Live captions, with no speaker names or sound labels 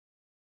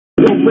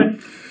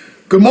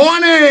Good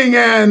morning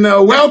and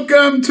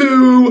welcome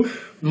to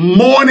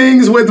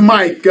Mornings with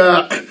Mike.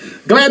 Glad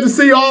to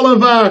see all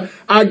of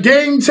our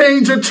Game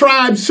Changer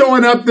tribe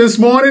showing up this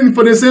morning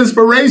for this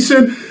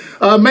inspiration,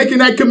 making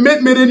that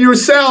commitment in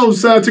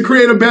yourselves to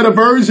create a better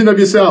version of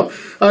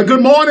yourself.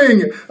 Good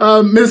morning,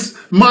 Miss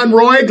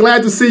Monroy.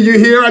 Glad to see you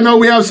here. I know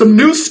we have some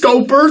new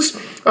scopers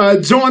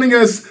joining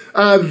us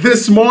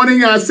this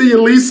morning. I see you,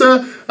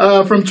 Lisa,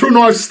 from True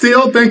North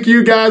Steel. Thank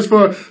you guys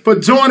for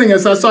joining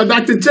us. I saw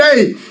Dr.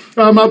 J,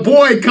 my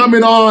boy,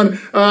 coming on,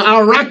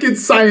 our rocket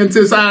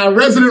scientist, our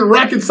resident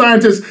rocket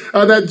scientist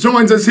that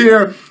joins us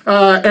here,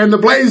 and the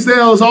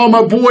Blaisdells, all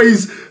my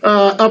boys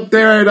up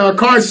there at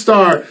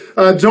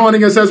CarStar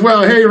joining us as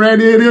well. Hey,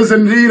 Randy, it is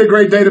indeed a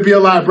great day to be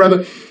alive,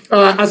 brother.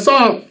 I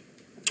saw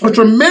a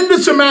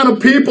tremendous amount of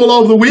people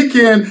over the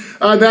weekend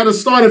that have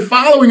started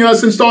following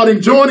us and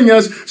starting joining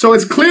us. So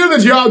it's clear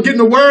that y'all getting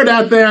the word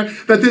out there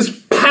that this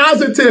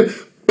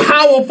positive,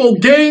 powerful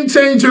game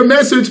changer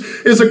message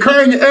is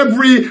occurring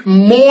every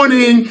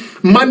morning,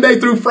 Monday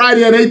through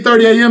Friday at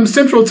 8:30 a.m.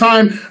 Central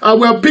Time,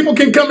 where people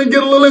can come and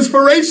get a little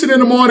inspiration in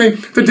the morning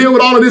to deal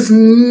with all of this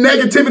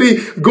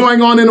negativity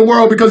going on in the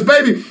world. Because,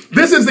 baby,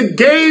 this is the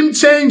Game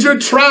Changer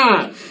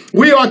Tribe.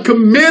 We are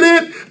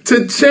committed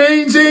to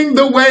changing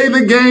the way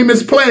the game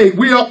is played.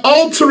 We are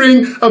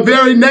altering a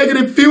very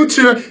negative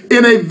future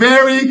in a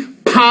very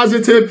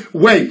positive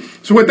way.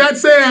 So with that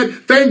said,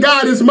 thank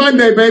God it's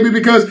Monday, baby,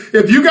 because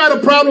if you got a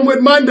problem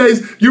with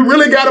Mondays, you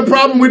really got a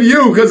problem with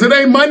you, because it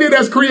ain't Monday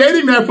that's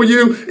creating that for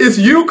you. It's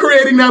you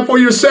creating that for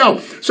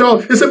yourself. So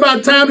it's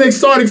about time they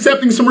start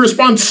accepting some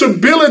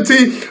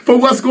responsibility for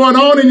what's going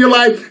on in your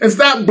life and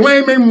stop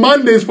blaming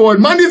Mondays for it.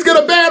 Mondays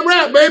get a bad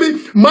rap,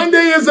 baby.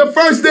 Monday is the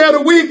first day of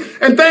the week,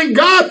 and thank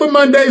God for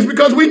Mondays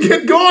because we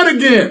get going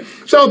again.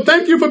 So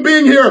thank you for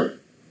being here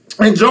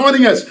and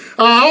joining us.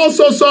 I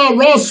also saw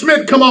Ross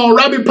Smith come on,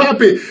 Robbie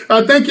Poppy.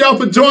 Thank y'all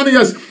for joining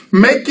us,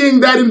 making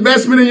that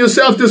investment in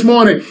yourself this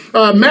morning.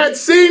 Matt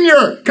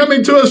Sr.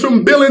 coming to us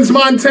from Billings,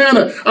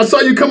 Montana. I saw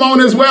you come on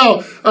as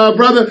well,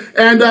 brother.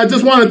 And I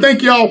just want to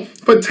thank y'all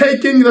for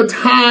taking the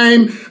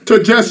time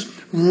to just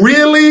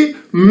really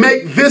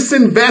make this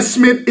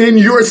investment in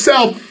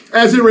yourself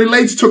as it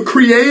relates to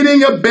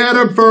creating a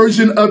better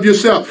version of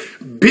yourself,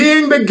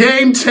 being the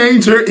game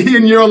changer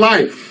in your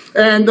life.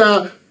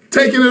 And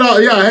taking it all.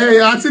 Yeah,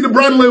 hey, I see the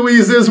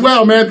Brunleys as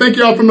well, man. Thank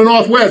y'all from the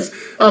Northwest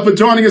for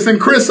joining us.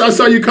 And Chris, I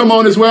saw you come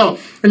on as well.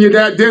 And your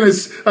dad,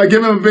 Dennis,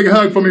 give him a big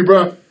hug for me,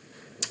 bro.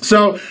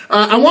 So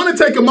I want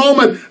to take a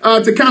moment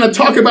to kind of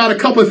talk about a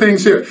couple of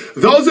things here.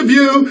 Those of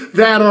you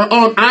that are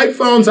on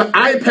iPhones or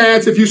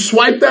iPads, if you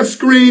swipe that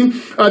screen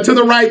to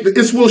the right,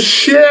 this will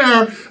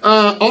share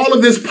all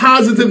of this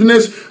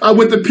positiveness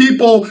with the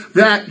people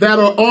that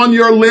are on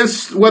your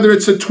list, whether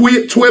it's a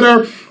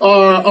Twitter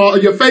or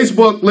your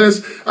Facebook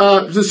list.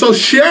 So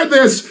share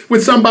this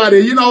with somebody.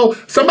 You know,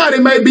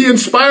 somebody may be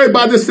inspired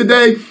by this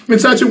today in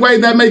such a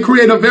way that may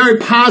create a very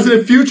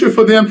positive future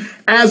for them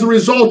as a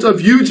result of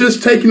you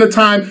just taking the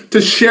time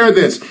to share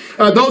this.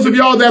 Those of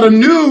y'all that are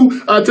new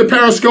to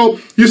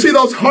Periscope, you see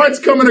those hearts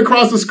coming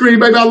across the screen,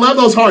 baby. I love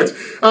those hearts.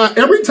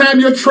 Every time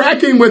you're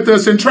tracking with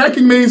us, and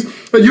tracking means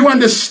that you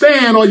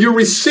understand or you're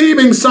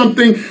receiving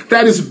something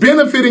that is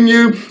benefiting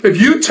you.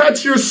 If you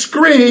touch your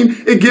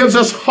screen, it gives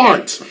us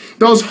hearts.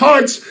 Those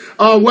hearts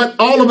are what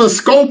all of us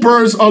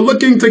scopers are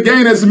looking to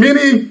gain as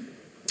many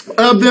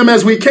of them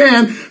as we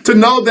can, to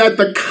know that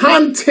the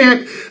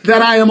content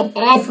that I am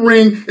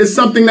offering is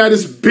something that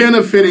is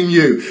benefiting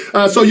you.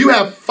 So you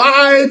have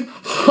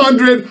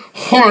 500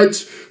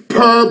 hearts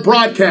per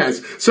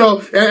broadcast.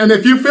 So, and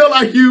if you feel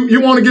like you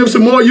want to give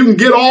some more, you can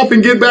get off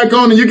and get back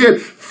on and you get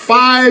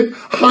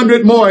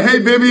 500 more. Hey,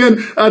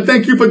 Vivian,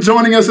 thank you for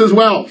joining us as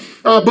well.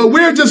 But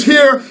we're just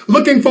here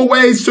looking for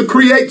ways to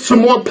create some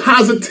more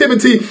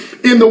positivity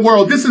in the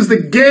world. This is the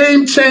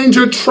Game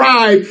Changer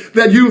Tribe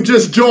that you've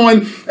just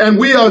joined, and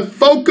we are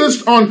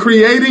focused on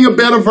creating a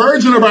better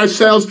version of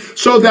ourselves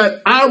so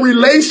that our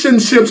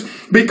relationships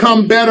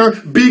become better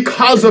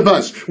because of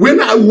us. We're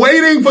not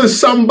waiting for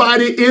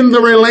somebody in the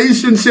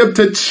relationship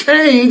to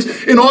change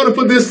in order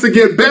for this to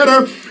get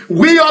better.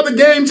 We are the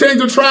Game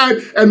Changer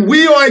Tribe, and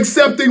we are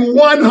accepting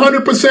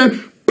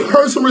 100%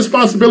 personal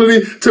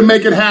responsibility to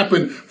make it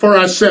happen for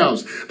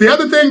ourselves. The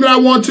other thing that I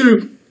want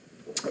to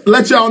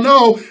let y'all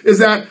know is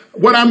that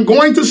what I'm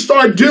going to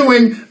start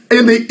doing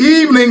in the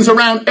evenings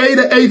around 8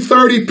 to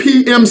 8:30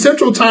 p.m.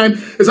 Central Time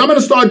is I'm going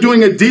to start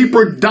doing a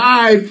deeper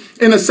dive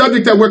in a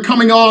subject that we're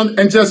coming on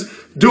and just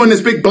doing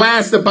this big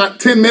blast about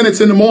 10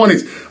 minutes in the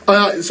mornings.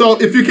 So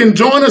if you can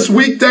join us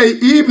weekday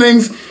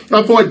evenings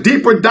for a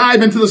deeper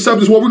dive into the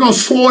subject, well, we're going to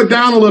slow it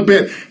down a little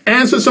bit,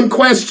 answer some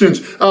questions,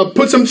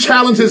 put some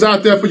challenges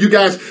out there for you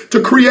guys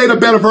to create a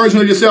better version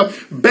of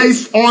yourself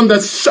based on the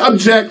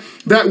subject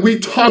that we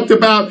talked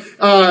about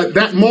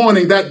that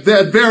morning, that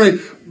very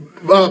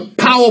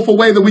powerful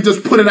way that we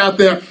just put it out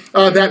there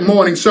that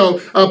morning. So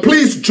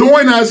please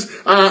join us.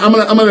 I'm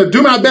gonna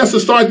do my best to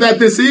start that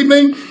this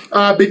evening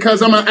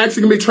because I'm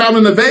actually gonna be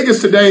traveling to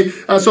Vegas today.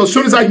 So as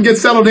soon as I can get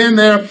settled in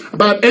there,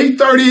 about 8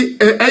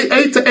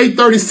 to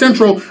 8:30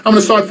 Central, I'm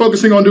gonna start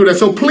focusing on doing that.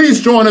 So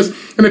please join us.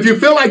 And if you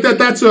feel like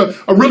that's a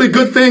really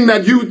good thing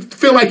that you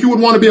feel like you would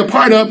want to be a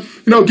part of,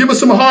 give us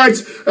some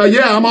hearts.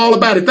 Yeah, I'm all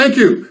about it. Thank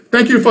you.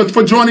 Thank you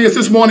for joining us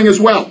this morning as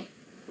well.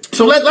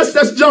 So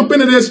let's jump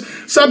into this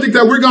subject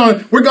that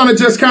we're gonna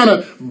just kind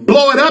of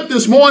blow it up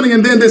this morning,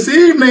 and then this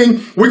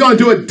evening we're gonna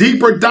do a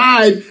deeper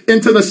dive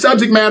into the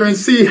subject matter and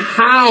see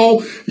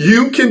how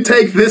you can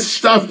take this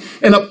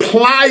stuff and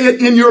apply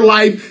it in your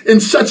life in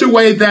such a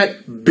way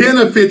that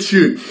benefits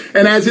you.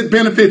 And as it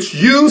benefits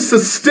you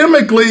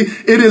systemically,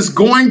 it is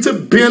going to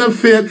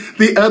benefit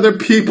the other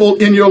people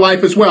in your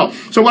life as well.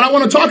 So what I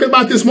want to talk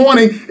about this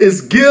morning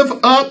is give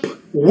up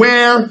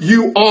where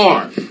you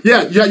are.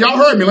 Yeah, y'all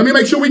heard me. Let me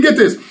make sure we get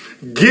this.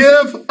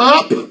 Give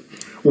up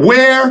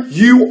where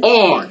you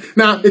are.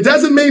 Now, it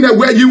doesn't mean that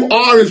where you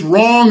are is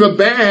wrong or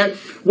bad.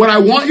 What I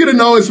want you to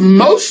know is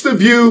most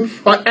of you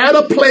are at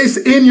a place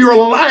in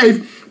your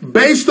life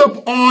based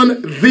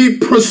upon the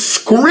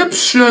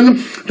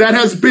prescription that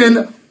has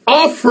been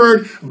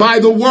offered by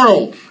the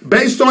world,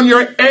 based on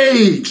your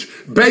age,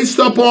 based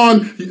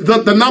upon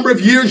the number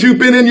of years you've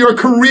been in your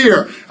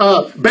career,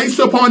 based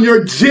upon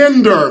your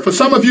gender. For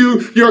some of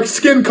you, your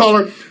skin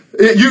color.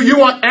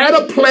 You are at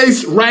a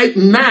place right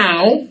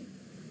now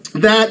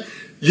that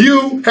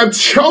you have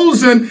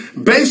chosen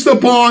based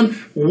upon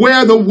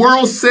where the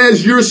world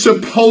says you're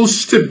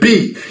supposed to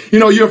be.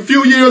 You're a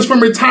few years from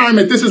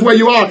retirement. This is where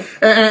you are.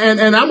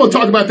 And I'm going to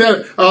talk about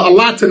that a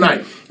lot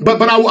tonight.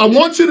 But I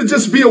want you to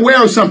just be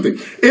aware of something.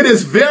 It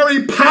is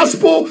very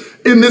possible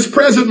in this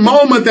present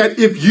moment that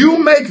if you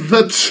make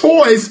the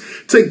choice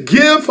to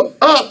give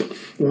up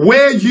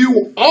where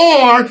you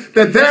are,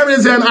 that there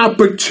is an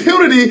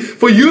opportunity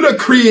for you to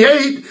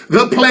create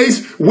the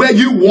place where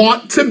you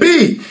want to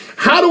be.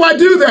 How do I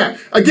do that?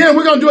 Again,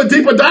 we're going to do a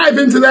deeper dive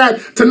into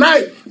that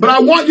tonight, but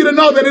I want you to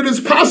know that it is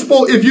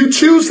possible if you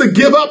choose to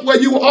give up where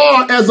you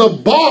are as a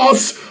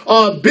boss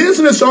or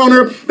business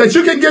owner, that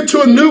you can get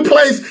to a new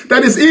place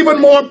that is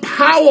even more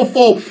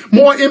powerful,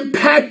 more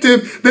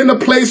impactful than the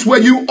place where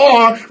you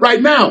are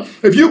right now.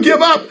 If you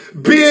give up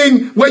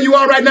being where you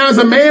are right now as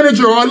a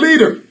manager or a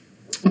leader,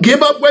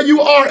 give up where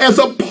you are as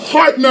a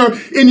partner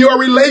in your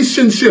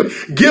relationship.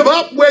 Give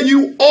up where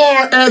you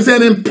are as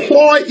an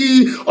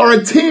employee or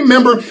a team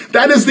member.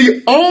 That is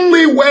the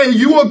only way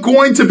you are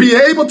going to be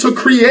able to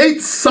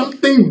create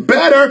something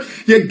better.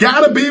 You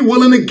got to be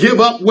willing to give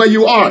up where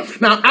you are.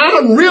 Now,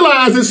 I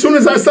realize as soon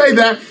as I say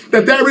that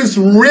there is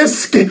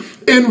risk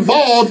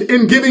involved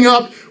in giving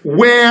up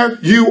where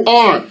you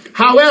are.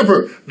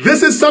 However,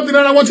 this is something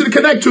that I want you to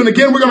connect to. And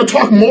again, we're going to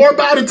talk more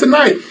about it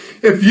tonight.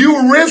 If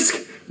you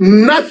risk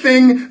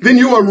nothing, then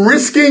you are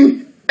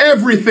risking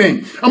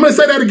everything. I'm going to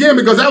say that again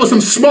because that was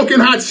some smoking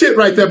hot shit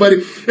right there, buddy.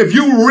 If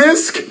you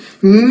risk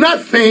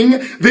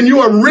nothing, then you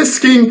are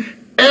risking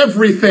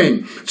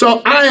everything.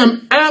 So I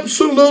am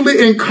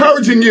absolutely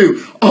encouraging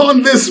you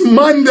on this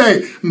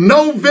Monday,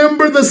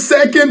 November the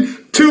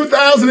 2nd,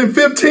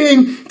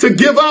 2015, to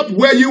give up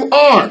where you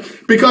are.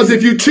 Because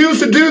if you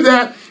choose to do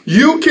that,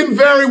 you can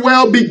very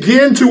well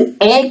begin to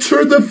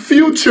alter the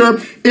future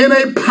in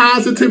a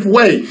positive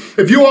way.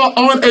 If you are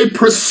on a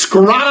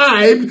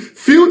prescribed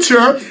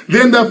future,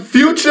 then the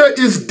future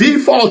is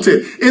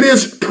defaulted. It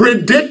is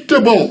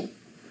predictable.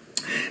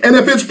 And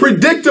if it's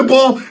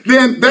predictable,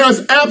 then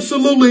there's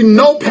absolutely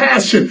no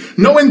passion,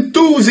 no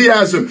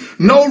enthusiasm,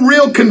 no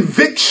real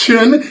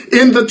conviction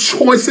in the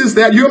choices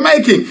that you're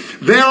making.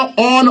 They're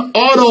on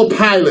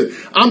autopilot.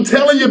 I'm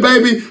telling you,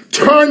 baby,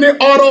 turn the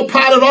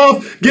autopilot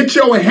off, get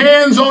your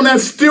hands on that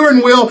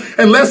steering wheel,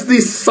 and let's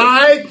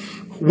decide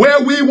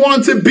where we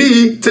want to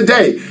be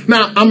today.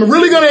 Now, I'm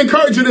really going to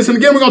encourage you this, and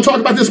again, we're going to talk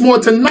about this more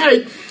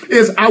tonight,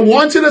 is I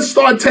want you to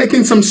start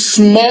taking some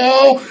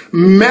small,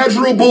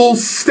 measurable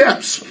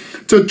steps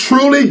to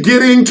truly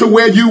getting to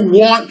where you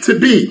want to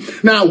be.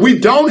 Now, we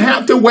don't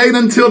have to wait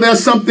until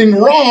there's something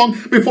wrong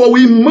before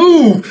we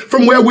move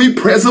from where we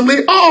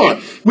presently are.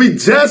 We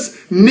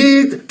just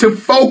need to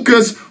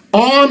focus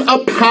on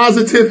a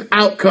positive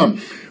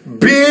outcome,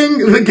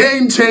 being the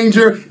game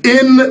changer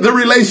in the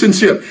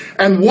relationship.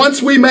 And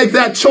once we make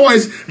that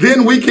choice,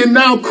 then we can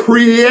now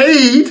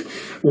create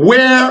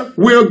where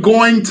we're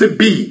going to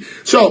be.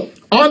 So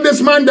on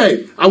this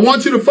Monday, I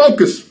want you to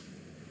focus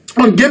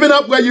on giving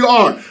up where you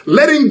are,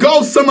 letting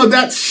go some of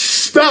that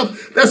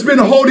stuff that's been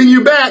holding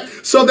you back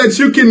so that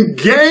you can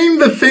gain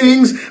the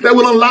things that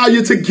will allow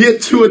you to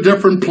get to a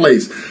different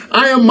place.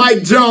 I am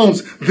Mike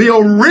Jones, the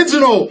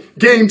original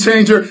game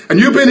changer, and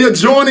you've been here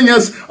joining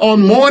us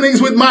on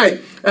Mornings with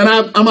Mike. And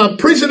I'm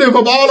appreciative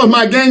of all of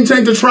my Game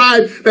Changer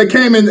tribe that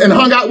came and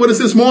hung out with us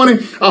this morning.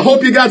 I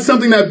hope you got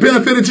something that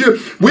benefited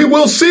you. We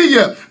will see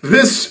you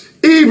this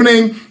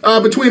evening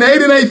between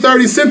 8 and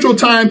 8:30 Central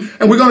Time,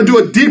 and we're going to do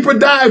a deeper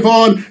dive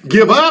on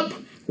give up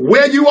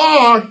where you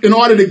are in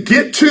order to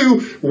get to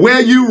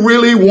where you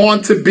really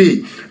want to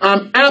be.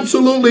 I'm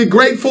absolutely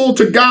grateful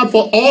to God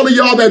for all of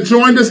y'all that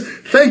joined us.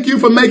 Thank you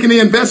for making the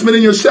investment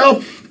in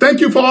yourself. Thank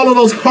you for all of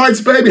those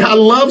hearts, baby. I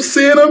love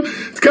seeing them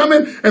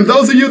coming. And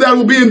those of you that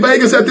will be in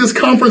Vegas at this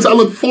conference, I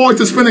look forward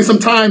to spending some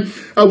time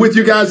with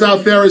you guys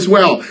out there as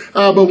well.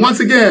 But once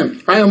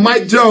again, I am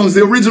Mike Jones,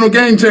 the original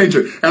Game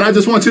Changer. And I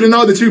just want you to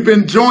know that you've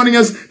been joining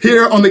us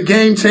here on the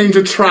Game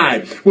Changer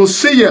Tribe. We'll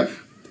see you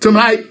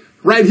tonight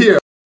right here.